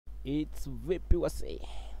It's vipi wase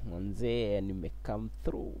manze, nimecome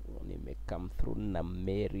through na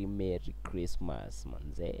merry Christmas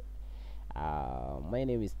manze. My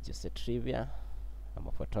name is Jose Trivia. I'm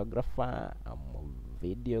a photographer, I'm a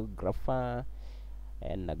videographer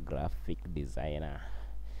and a graphic designer.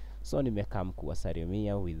 So nimecome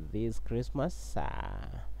kuwasalimia with this Christmas.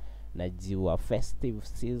 Najua festive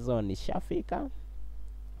season ishafika,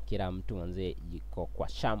 kila mtu manze yuko kwa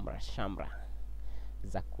shamra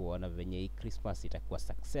za kuona venye hii Christmas itakuwa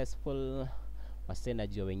successful. Wase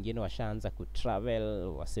najua wengine washaanza kutravel,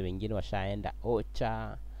 wase wengine washaenda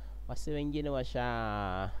Ocha, wase wengine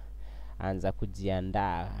washaanza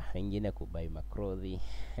kujiandaa, wengine kubai makrodhi.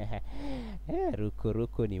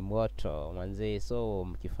 Ruku ni moto manze. So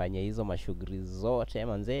mkifanya hizo mashughuli zote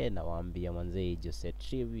manze, nawaambia manze Jose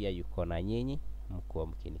Trivia yuko na nyinyi, mkuwa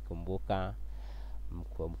mkinikumbuka,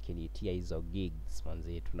 mkuwa mkinitia hizo gigs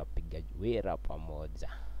manze, tunapiga juera pamoja.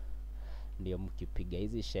 Ndio mkipiga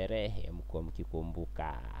hizi sherehe mkuwa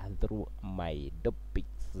mkikumbuka through my dope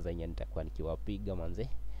pics zenye nitakuwa nikiwapiga manze,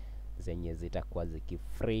 zenye zitakuwa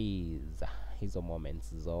zikifreeze hizo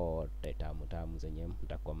moments zote tamu zenye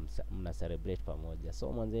mtakuwa mna celebrate pamoja.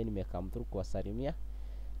 So manze, nimecome through kuwasalimia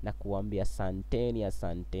na kuambia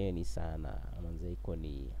asanteni sana manze, iko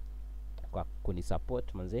ni kwa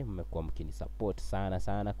kunisupport manze. Mmekuwa mkinisupport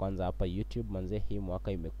sana kwanza hapa YouTube manze, hii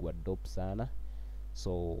mwaka imekuwa dope sana.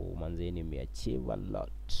 So manze, nimeachieve a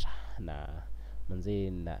lot na manze,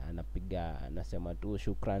 napiga nasema tu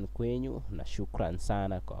shukran kwenyu na shukran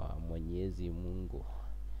sana kwa Mwenyezi Mungu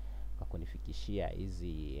kwa kunifikishia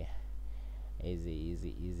hizi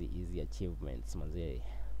achievements manze.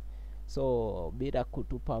 So bila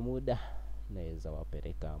kutupa muda, naweza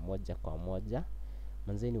wapeleka moja kwa moja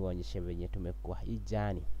manze, niwaonyeshe venye tumekuwa hii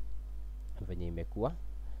jani, venye imekuwa.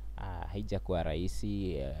 Haijakuwa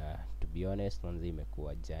rahisi, to be honest manze,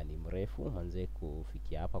 imekuwa jani mrefu manze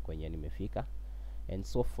kufikia hapa kwenye nimefika, and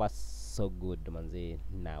so far so good manze.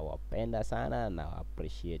 Nawapenda sana na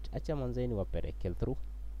appreciate. Acha manze niwapeleke through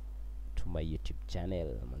to my YouTube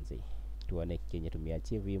channel manze, tuone kenye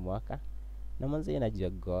tumeachieve hii mwaka, na manze najua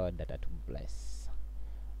God atatu bless.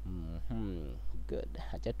 Good,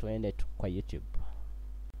 acha tuende kwa YouTube.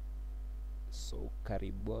 So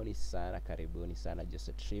karibuni sana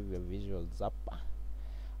Jose Trivia Visuals hapa.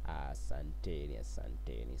 Asanteni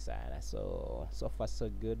sana. So far so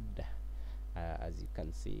good. As you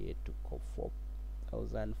can see, tuko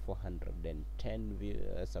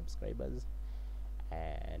 4,410 subscribers,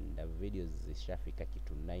 and videos zishafika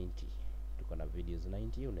kitu 90. Tuko na videos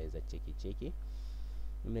 90, unaweza cheki,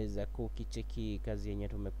 unaweza kukicheki kazi yenye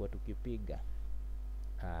tumekuwa tukipiga.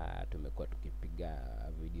 Tumekuwa tukipiga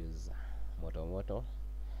videos moto.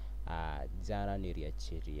 Jana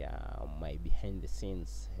niliachilia my behind the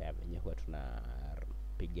scenes venye huwa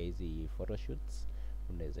tunapiga hizi photoshoots.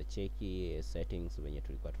 Unaweza cheki settings venye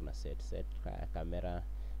tulikuwa tuna set kamera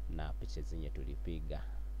na picha zenye tulipiga.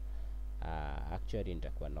 Actually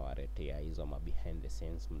nitakuwa nawaletea hizo ma behind the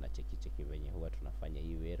scenes, mnacheki venye huwa tunafanya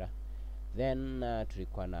hii wera. Then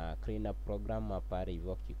tulikuwa na clean up program hapa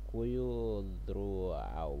hivyo Kikuyu through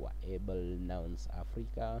our Able Nouns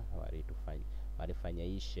Africa. Walifanya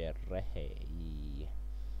hii sherehe,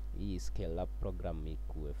 hii scale up program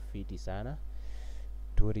ikuwe fiti sana.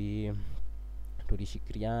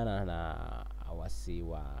 Tulishikiriana na wasi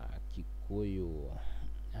wa Kikuyu,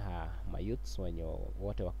 mayouths wenye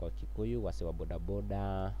wote wako Kikuyu, wasi wa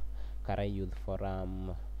bodaboda, Kara Youth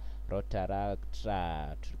Forum, Rotaract.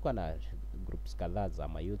 Tulikuwa na groups kadhaa za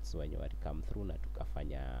mayouths wenye wali come through na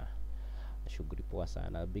tukafanya shughuli poa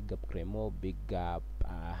sana. Big up Kremo, big up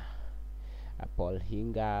Paul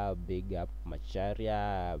Hinga, big up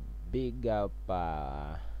Macharia, big up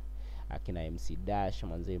akina MC Dash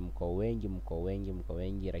manze, mko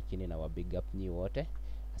wengi lakini na wa big up nyi wote,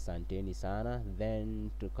 asanteni sana. Then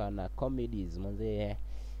tukana comedies manze,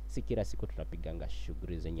 si kila siku tunapiganga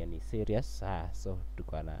shughuli zenye ni serious. So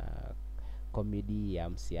tukana comedy ya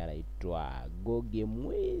MC anaitwa Goge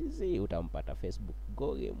Mwizi, utampata Facebook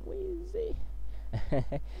Goge Mwizi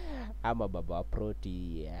ama Baba wa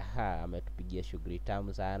Proti. Ametupigia shughuli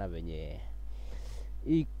tamu sana venye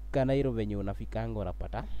kana hilo venye unafikanga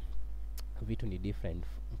unapata vitu ni different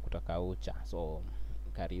kutoka Ucha. So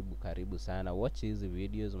karibu sana, watch hizi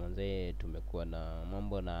videos manze. Tumekuwa na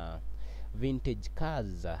mambo na vintage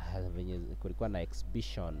cars venye kulikuwa na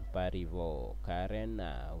exhibition pale hivyo Karen.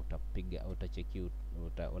 Utacheki,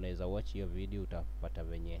 unaweza watch hiyo video, utapata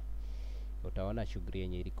venye utaona shughuli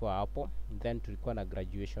yenye ilikuwa hapo. Then tulikuwa na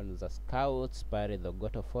graduation za scouts pale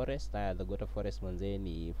Thogoto Forest. Thogoto Forest manze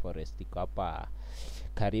ni forest iko hapa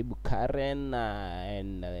karibu Karen,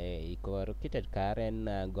 and iko located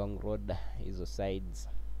Karen, Gong Road, hizo sides.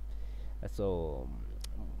 So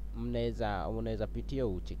mnaweza pitia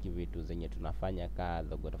ucheki vitu zenye tunafanya ka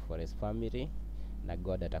Thogoto Forest family, na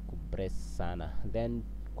God atakubless sana. Then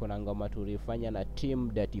kuna ngoma tulifanya na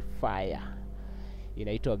team Dirty Fire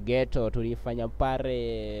inaitwa Ghetto, tulifanya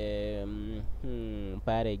pare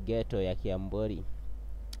pare Ghetto ya Kiambori.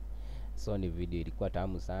 So ni video ilikuwa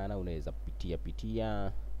tamu sana, unaweza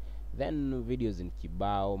pitia. Then videos ni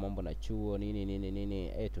kibao, mambo na chuo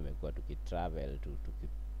nini. Tumekuwa tukitravel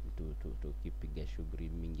tukipiga shughuli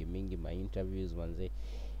mingi ma interviews manze.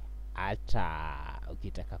 Hata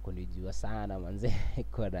ukitaka kunijua sana manze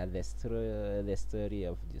kuna the story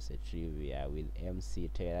of just a trivia with MC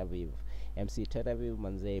Tel Aviv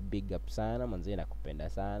manze, big up sana manze, nakupenda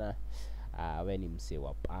sana. We ni msee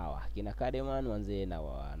wa power kina Kademan manze, na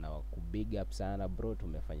big up sana bro,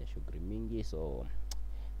 tumefanya shughuli mingi, so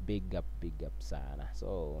big up sana.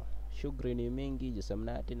 So shughuli ni mingi,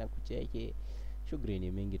 Josamnati na kucheki, shughuli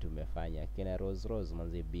ni mingi tumefanya. Kina Rose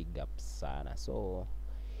manze, big up sana. So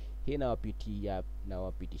hii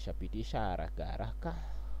nawapitisha haraka.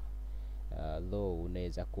 Though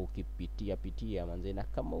unaweza kukipitia manze, na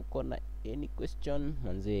kama uko na any question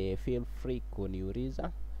manze, feel free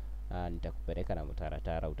kuniuliza. Nitakupeleka na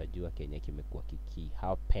mtaratara, utajua kenye kimekuwa kiki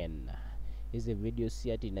happen. Hizi video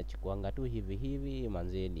si ati inachukuanga tu hivi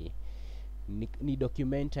manze, ni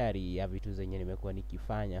documentary ya vitu zenye nimekuwa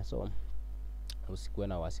nikifanya. So usikuwe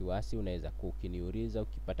na wasiwasi, unaweza kukiniuliza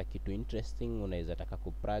ukipata kitu interesting, unaweza taka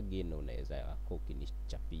kuplug in, unaweza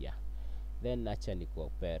kukinichapia. Then acha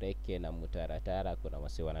nikupeleke na mtaratara. Kuna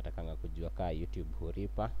wasi wanatakanga kujua kaa YouTube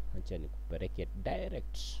huripa, acha nikupeleke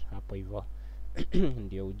direct hapo hivyo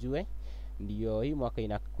ndio ujue. Ndio hii mwaka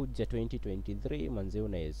inakuja 2023 manze,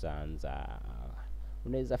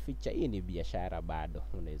 unaweza feature. Hii ni biashara bado,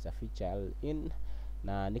 unaweza feature in,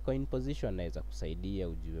 na niko in position naweza kusaidia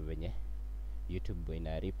ujue venye YouTube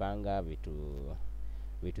inaripanga vitu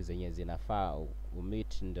zenye zinafaa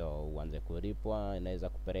umit ndo uanze kulipwa. Inaweza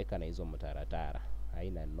kupeleka na hizo mtaratara,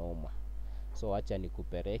 haina noma. So acha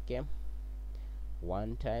nikupeleke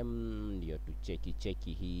one time ndio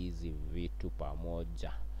tucheki hizi vitu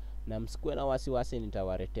pamoja, na msikuwe na wasiwasi,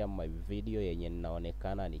 nitawaletea my video yenye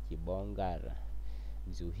ninaonekana nikibonga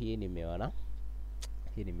juu. Hii nimeona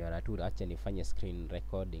tu, acha nifanye screen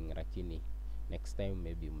recording, lakini next time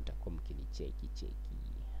maybe mtakuwa mkinicheki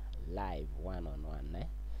live one on one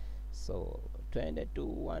So twende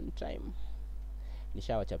tu one time.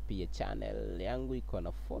 Nishawachapia channel yangu iko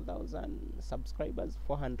na 4000 subscribers,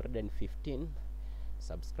 415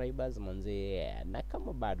 subscribers manze, na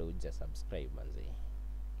kama bado huja subscribe manze,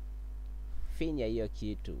 finya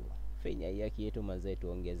hiyo kitu manze,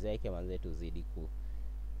 tuongezeke manze,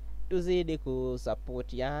 tuzidi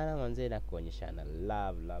kusupportiana manze, na kuonyeshana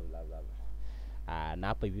love. Na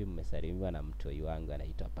hapo hivi mmesalimiwa na mtoi wangu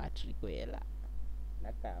anaitwa Patrick Wela,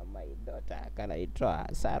 na kama idota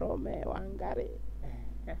kanaitwa Sarome Wangari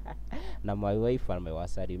na my wife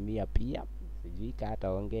amewasalimia pia, sijui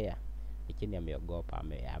hataongea lakini ameogopa,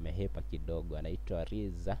 amehepa kidogo, anaitwa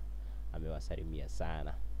Riza, amewasalimia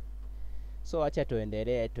sana. So acha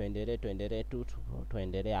tuendelee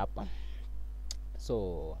hapa.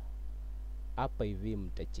 So hapa hivi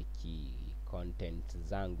mtacheki content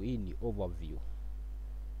zangu. Hii ni overview.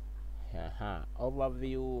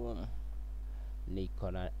 Overview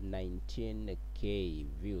niko na 19k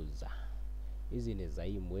views. Hizi ni za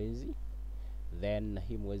hii mwezi. Then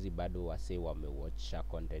hii mwezi bado wase wamewatch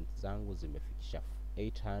content zangu, zimefikisha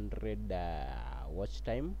 800 watch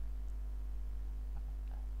time.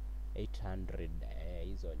 800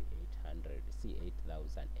 hizo ni 800, si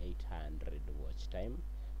 8800 watch time.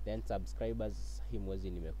 Then subscribers hii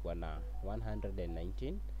mwezi nimekuwa na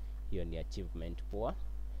 119. Hiyo ni achievement poa.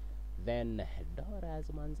 Then dollars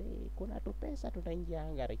manze, kuna tu pesa tutaingia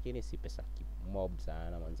anga, lakini si pesa mob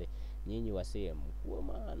sana manze. Nyinyi wasee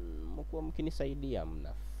mkuwa mkinisaidia,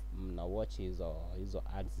 mna watch hizo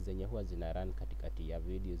ads zenye huwa zina run katikati ya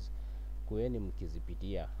videos, kueni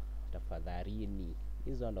mkizipitia tafadhalini,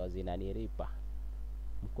 hizo ndo zinaniripa.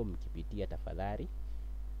 Mko mkipitia tafadhali.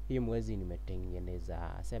 Hii mwezi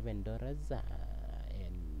nimetengeneza $7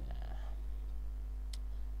 and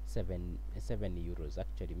 7 euros.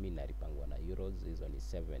 Actually mimi nalipangwa na euros, hizo ni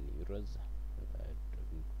 7 euros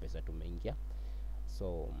pesa tumeingia.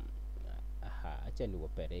 So acha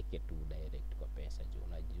niwapeleke tu direct kwa pesa juu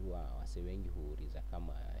unajua wase wengi huuliza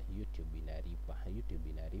kama YouTube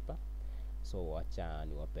inaripa. So acha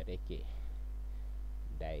niwapeleke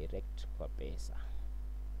direct kwa pesa.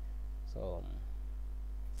 So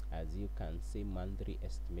as you can see, monthly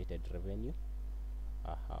estimated revenue.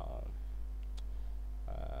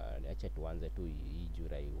 Acha tuanze tu hii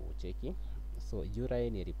Julai ucheki. So Julai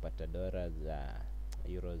nilipata dola za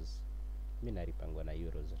euros. Mimi nalipangwa na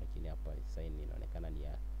euros, lakini hapa sasa inaonekana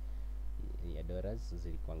ni ya dollars.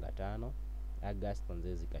 Zilikuanga 5. August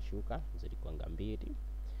manze zikashuka, zilikuanga 2.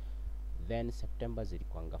 Then September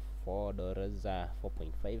zilikuanga $4,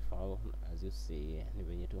 4.5 as you see, ni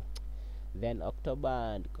venye tu. Then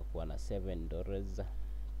October nikakuwa na $7.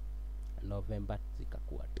 November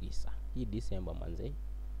zikakuwa 9. Hii December manze,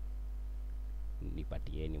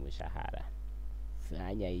 nipatieni mshahara,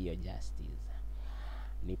 fanya hiyo justice,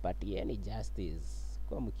 nipatieni justice.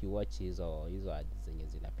 Kwa mkiwatch hizo ads zenye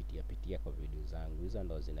zinapitia kwa video zangu, hizo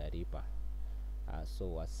ndo zinalipa.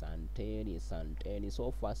 So asanteni.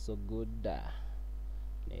 So far so good.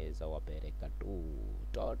 Naweza wapeleka tu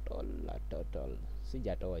total.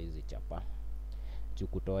 Sijatoa hizi chapa.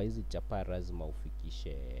 Kutoa hizi chapa lazima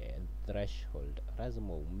ufikishe threshold,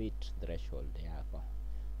 lazima umeet threshold yako.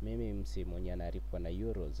 Mimi msi mwenye analipwa na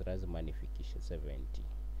euros lazima nifikishe 70.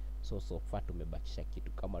 So far tumebakisha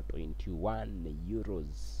kitu kama 21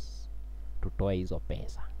 euros tutoe hizo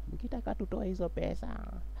pesa. Mkitaka tutoe hizo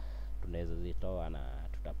pesa, tunaweza zitoa na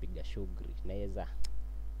tutapiga shughuli.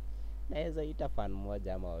 Naweza ita fan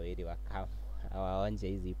moja ama wawili waonje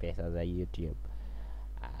hizi pesa za YouTube.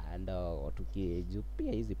 Ndo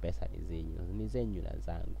tukijupia hizi pesa ni zenyu na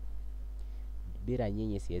zangu. Bila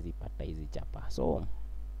nyinyi siwezi pata hizi chapa. So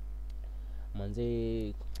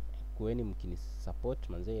manze, kueni mkini support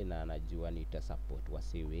manze, na najua nita support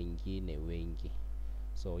wasi wengine wengi.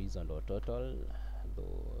 So hizo ndo total,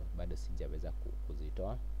 though bado sijaweza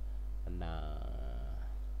kuzitoa. Na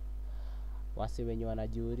wasi wenye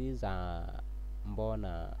wanajiuliza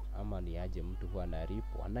mbona ama ni aje mtu huwa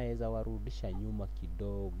analipwa, anaweza warudisha nyuma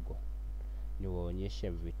kidogo niwaonyeshe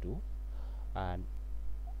vitu.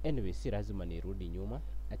 Anyway, si lazima nirudi nyuma,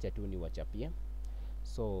 acha tu niwachapie.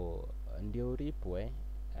 So ndio ulipwe,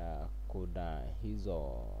 kuna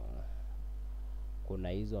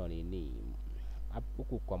hizo nini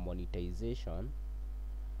huku kwa monetization.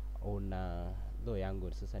 Though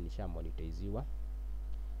yangu sasa nisha monetiziwa.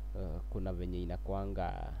 Kuna venye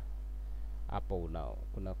inakuanga hapo,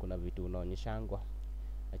 kuna vitu unaonyeshangwa.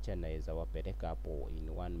 Acha naweza wapeleka hapo in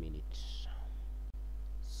 1 minute.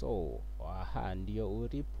 So ndio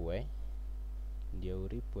ulipwe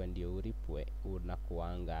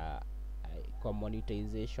unakuanga kwa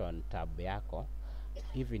monetization tab yako.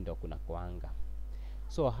 Hivi ndo kuna kuanga.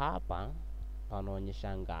 So hapa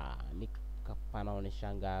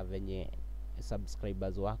panaonyeshanga venye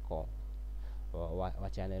subscribers wako wa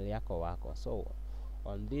channel yako wako. So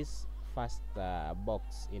on this first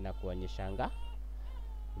box inakuonyeshanga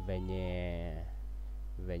venye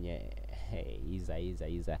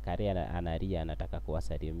iza kare analia, anataka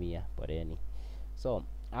kuwasalimia, poreni. So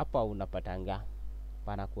hapa unapatanga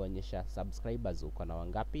pana kuonyesha subscribers uko na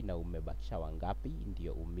wangapi na umebakisha wangapi,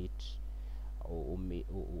 ndio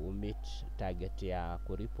umit target ya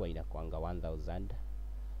kulipwa inakuanga 1000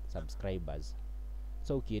 subscribers.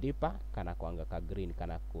 So ukilipa kana kuanga ka green,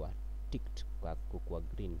 kana kuwa ticked kwa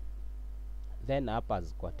green. Then hapa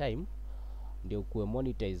kwa time ndio kuwe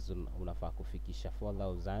monetize, unafaa kufikisha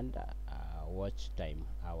 4000 watch time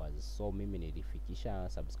hours. So mimi nilifikisha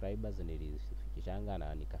subscribers, nilifikishanga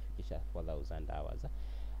na nikafikisha 4000 hours.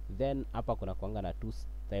 Then hapa kuna kuanga na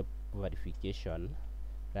 2-step verification.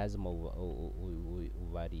 Lazima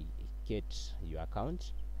verify your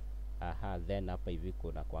account. Then hapa hivi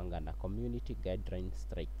kuna kuanga na community guideline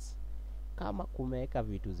strikes. Kama kumeweka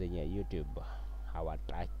vitu zenye YouTube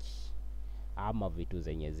hawataki ama vitu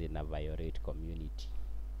zenye zina violate community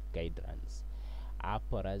guidelines,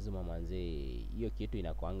 hapo lazima manze hiyo kitu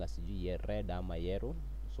inakuanga sijui red ama yellow.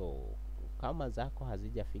 So kama zako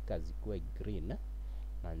hazijafika zikuwe green,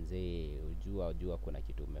 manze ujua kuna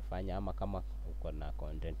kitu umefanya. Ama kama uko na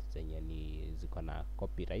content zenye ni ziko na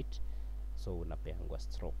copyright, so unapeangwa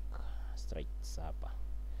strikes hapa.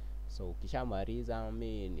 So ukishamaliza,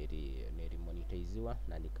 mimi nilimonetiziwa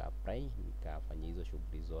na nika-apply, nikafanya hizo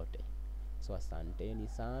shughuli zote. So asanteni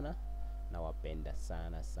sana, nawapenda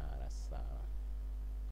sana.